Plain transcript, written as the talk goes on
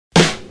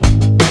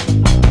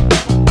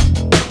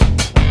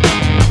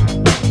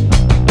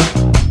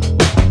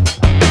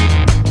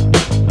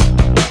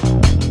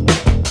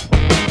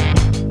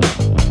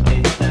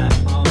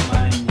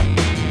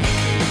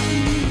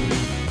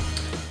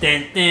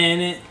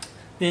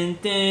Dun,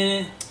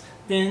 dun,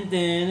 dun, dun,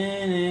 dun,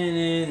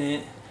 dun,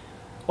 dun.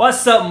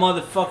 What's up,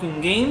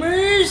 motherfucking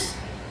gamers?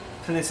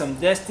 Playing some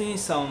Destiny,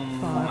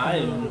 some I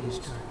don't know.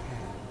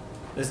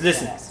 Let's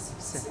listen.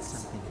 Set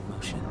something in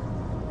motion.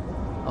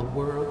 A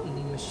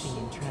world-eating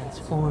machine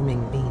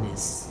transforming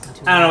Venus.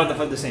 I don't know what the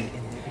fuck they're saying.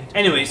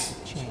 Anyways,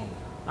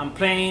 I'm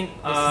playing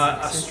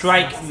a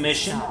strike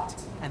mission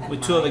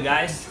with two other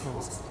guys.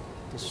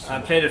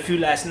 I played a few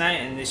last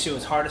night and this shit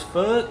was hard as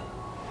fuck.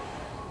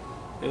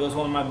 There was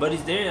one of my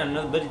buddies there,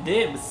 another buddy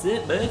there. What's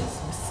it, buddies?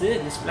 What's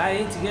it? Let's fly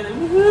in together.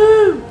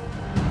 Woohoo!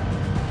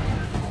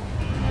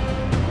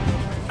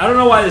 I don't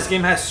know why this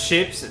game has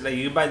ships. Like,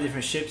 you buy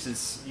different ships,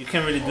 it's you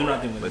can't really do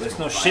nothing with it. There's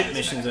no ship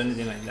missions or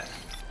anything like that.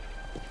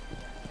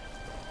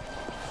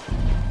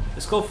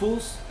 Let's go,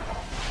 fools.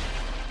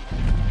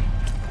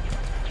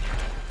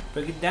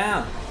 Break it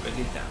down. Break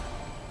it down.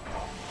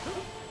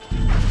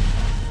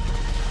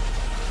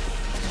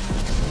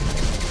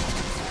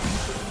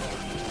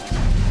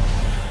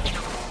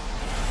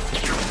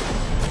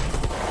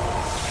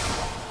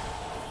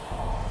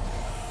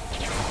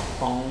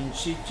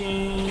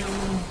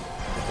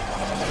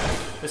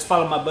 Let's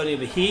follow my buddy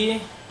over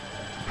here.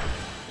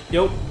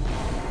 Yo,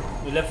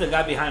 we left the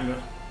guy behind, bro.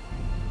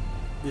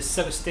 This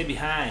sucker stay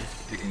behind.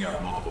 Picking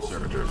out multiple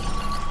servitors.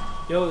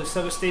 Yo, this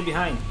sucker stay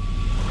behind.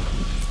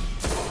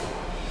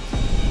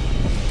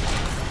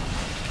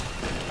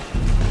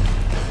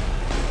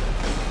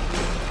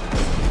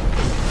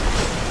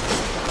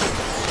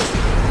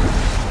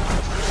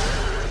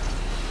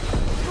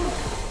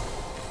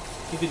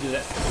 You could do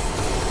that.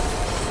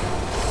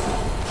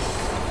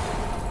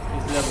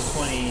 He's level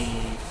 20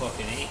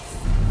 fucking 8.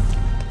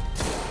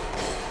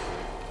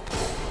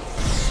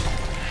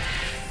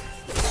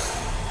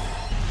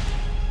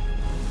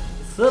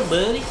 What's up,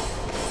 buddy?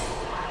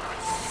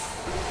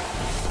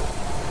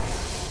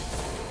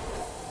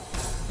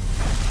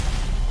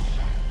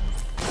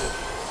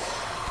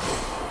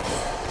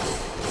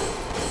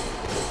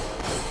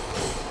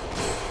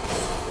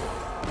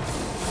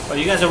 Oh,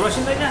 you guys are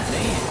rushing like that?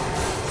 Damn.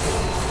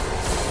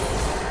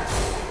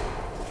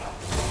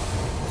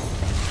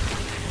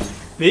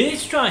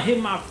 Bitch, trying to hit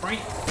my friend.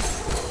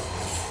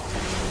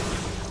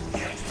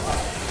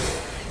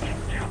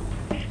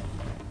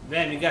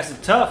 Damn, you guys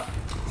are tough.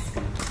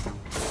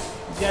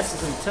 You guys are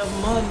some tough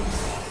money.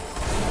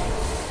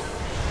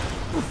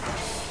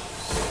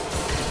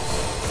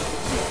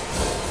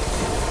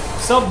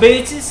 So,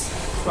 bitches,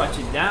 brought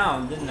you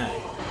down, didn't I?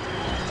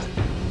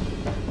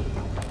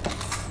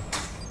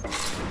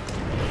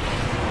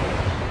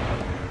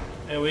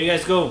 Hey, where you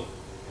guys go?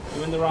 You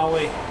went the wrong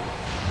way.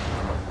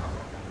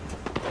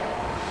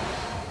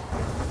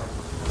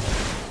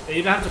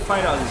 You don't have to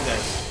fight all these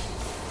guys.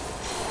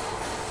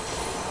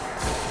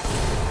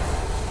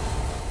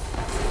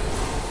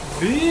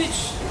 Bitch!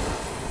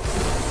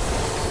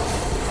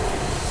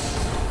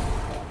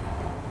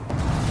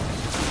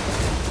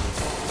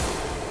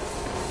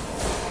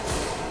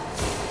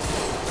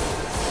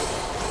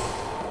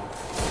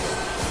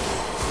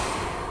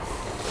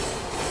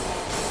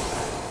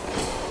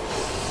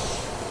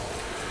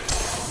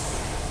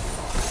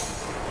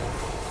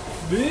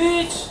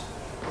 Bitch!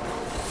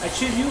 I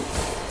shoot you.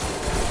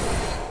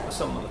 What's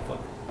up,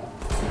 motherfucker?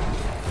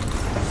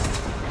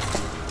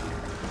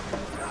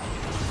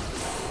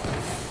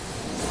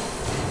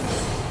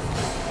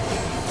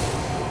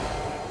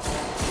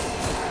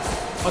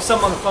 What's up,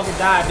 motherfucker?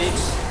 Die,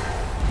 bitch.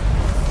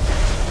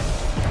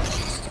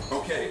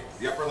 Okay,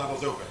 the upper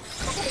level's open.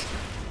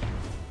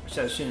 Watch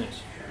out, shooting at you.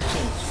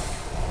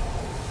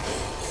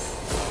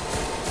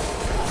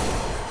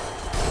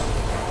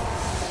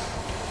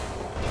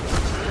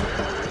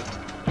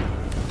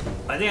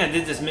 I think I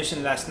did this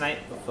mission last night,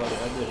 but fuck it,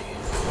 I'll do it again.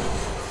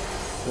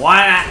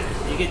 Why not?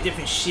 You get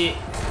different shit.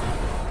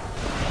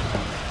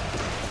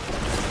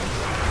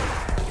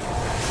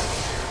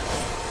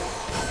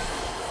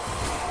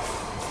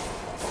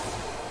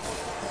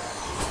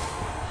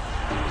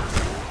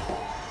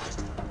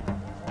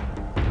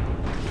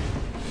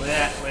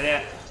 Where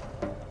that?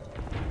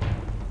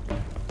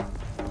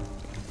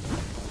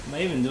 Am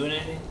I even doing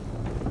anything?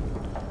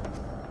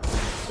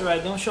 It's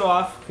alright, don't show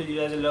off, because you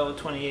guys are level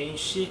 28 and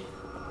shit.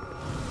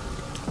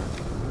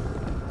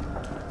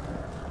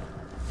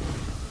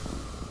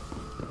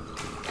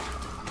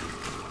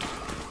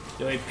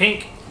 Yo, hey,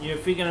 Pink, you're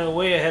freaking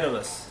way ahead of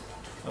us.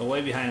 Or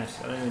way behind us,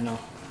 I don't even know.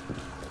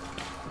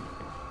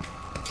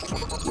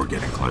 We're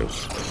getting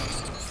close.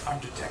 I'm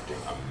detecting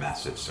a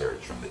massive surge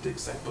from the dig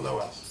site below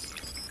us.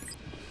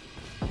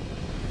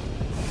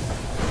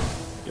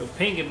 Yo,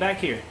 Pink, get back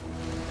here.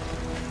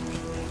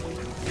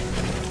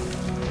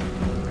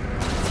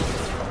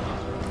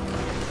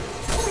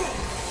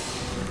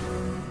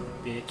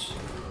 Bitch.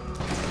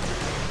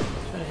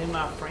 Trying to hit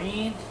my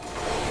friend.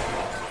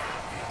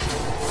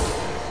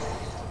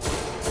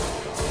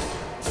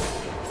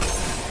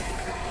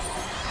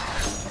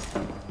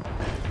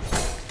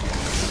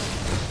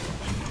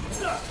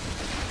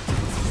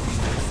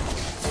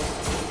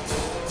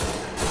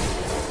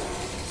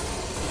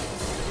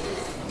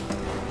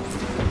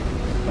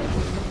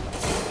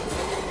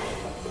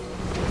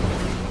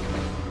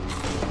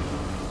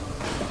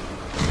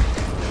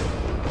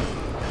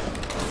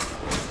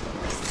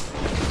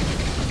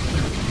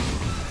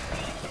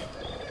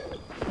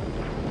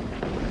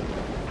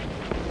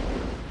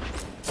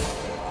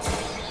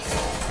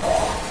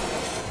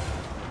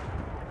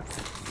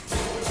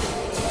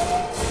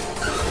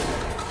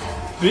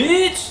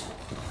 bitch!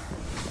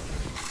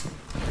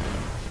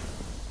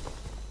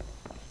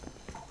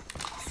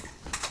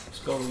 Let's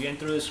go. We're getting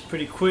through this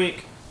pretty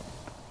quick.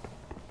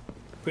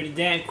 Pretty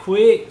damn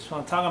quick. That's what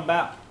I'm talking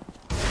about.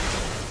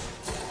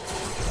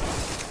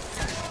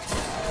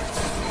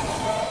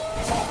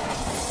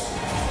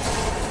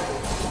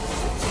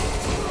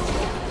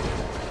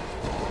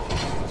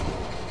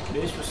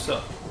 Bitch, what's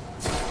up?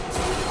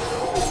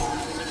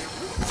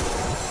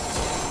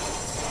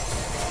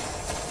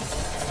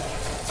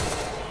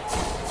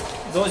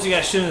 Those you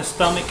got shit in the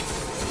stomach.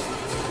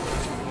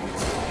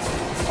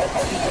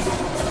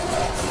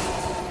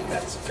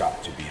 That's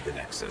got to be the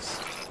Nexus.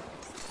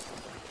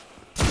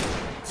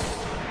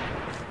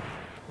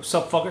 What's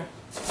up, fucker?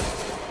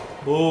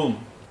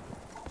 Boom.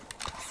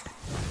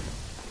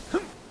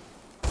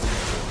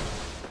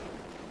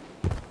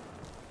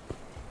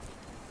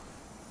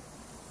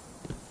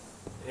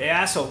 Hey,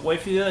 asshole, wait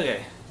for the other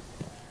guy.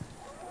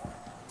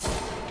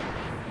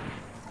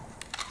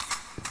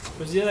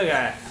 Where's the other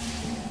guy?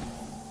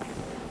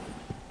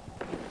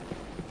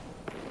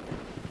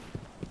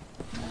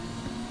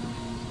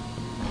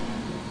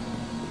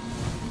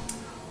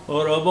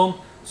 Boom.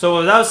 So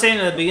what I was saying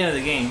at the beginning of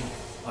the game.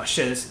 Oh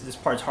shit, this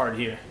part's hard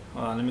here.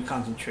 Hold on, let me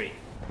concentrate.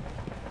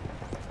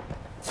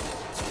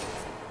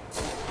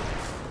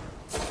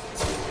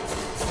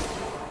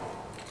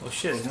 Oh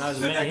shit, it's not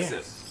as many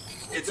here.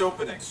 It's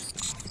opening.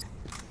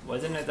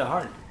 Wasn't it that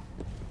hard?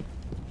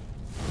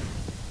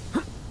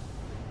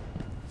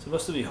 It's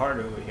supposed to be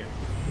harder over here.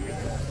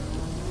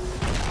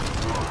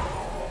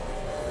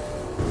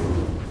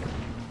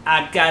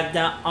 I got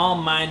down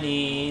on my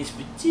knees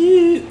for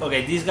you.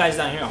 Okay, these guys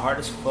down here are hard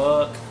as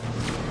fuck.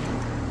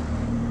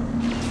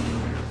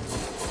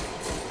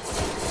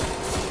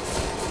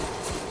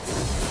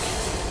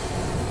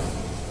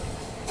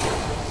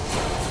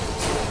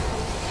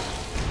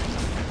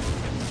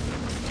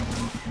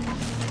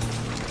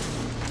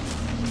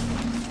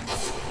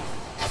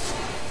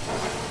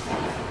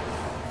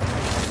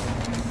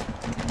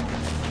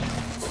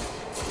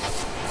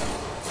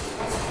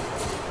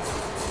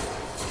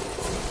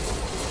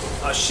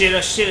 Oh shit,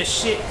 oh shit, oh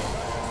shit.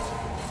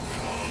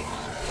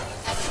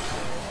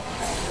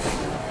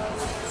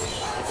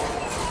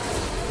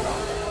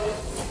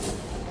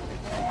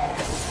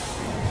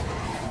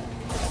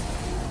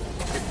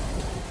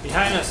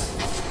 Behind us.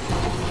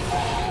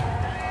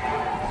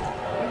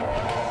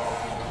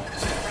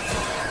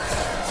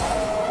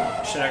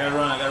 Shit, I gotta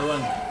run, I gotta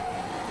run.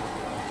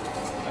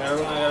 I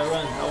gotta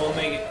run. I won't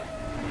make it.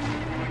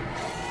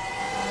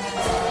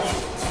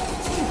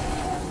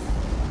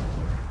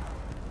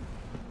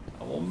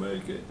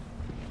 Make it.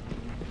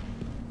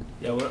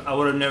 Yeah, I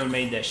would have never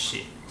made that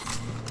shit.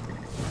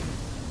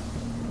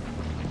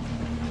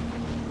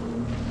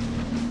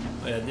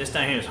 Oh yeah, this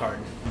down here is hard.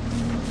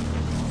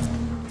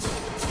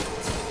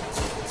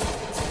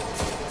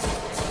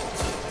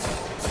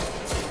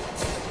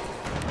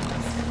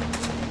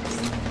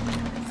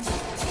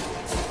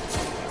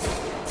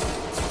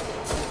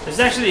 There's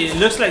actually, it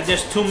looks like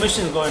there's 2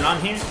 missions going on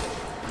here.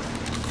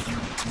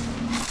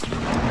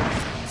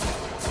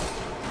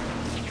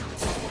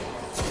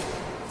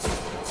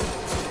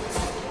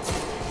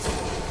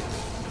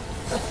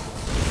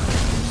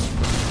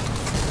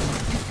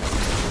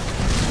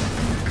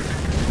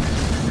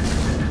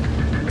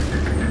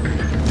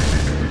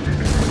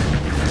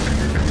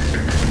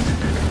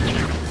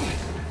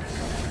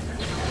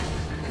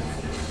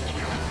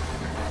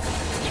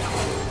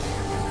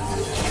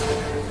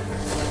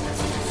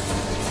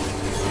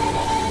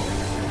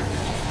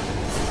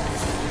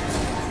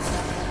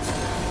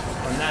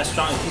 Not as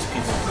strong as these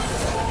people.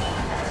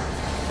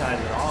 Not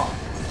at all.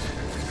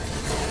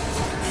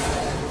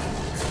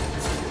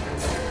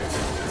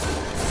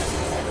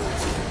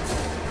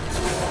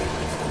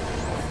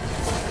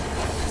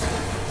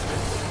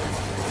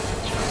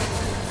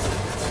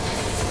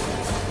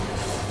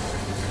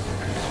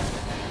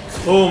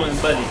 Boom,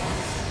 and buddy.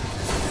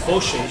 Oh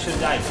shit, you should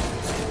have died.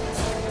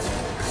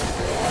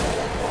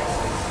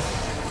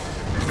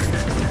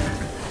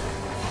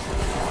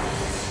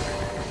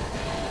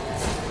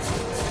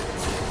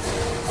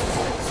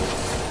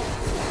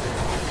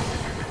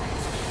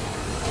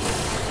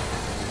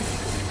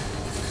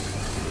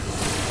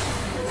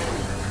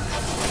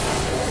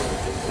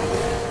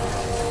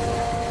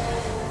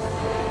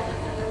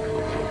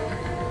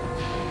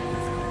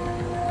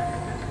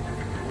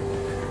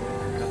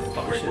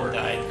 Should have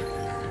died.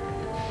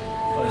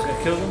 Oh, he's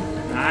gonna kill them?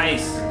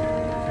 Nice.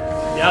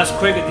 Yeah, that was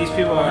quick with these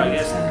people, I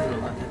guess.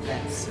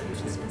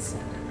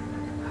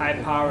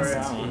 High power,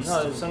 I don't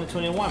know. It's only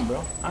 21,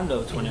 bro. I'm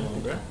level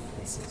 21, bro.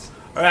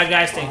 Alright,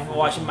 guys, thank you for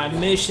watching my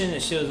mission.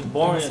 This shit was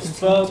boring as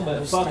fuck,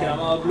 but fuck it, I'm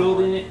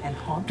uploading it.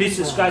 Please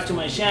subscribe to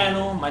my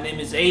channel. My name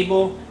is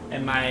Abel,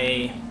 and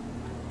my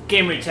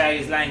gamer tag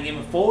is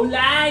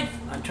LatinGamer4Life.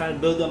 I'm trying to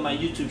build up my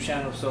YouTube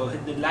channel, so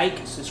hit the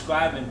like,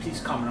 subscribe, and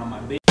please comment on my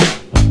video.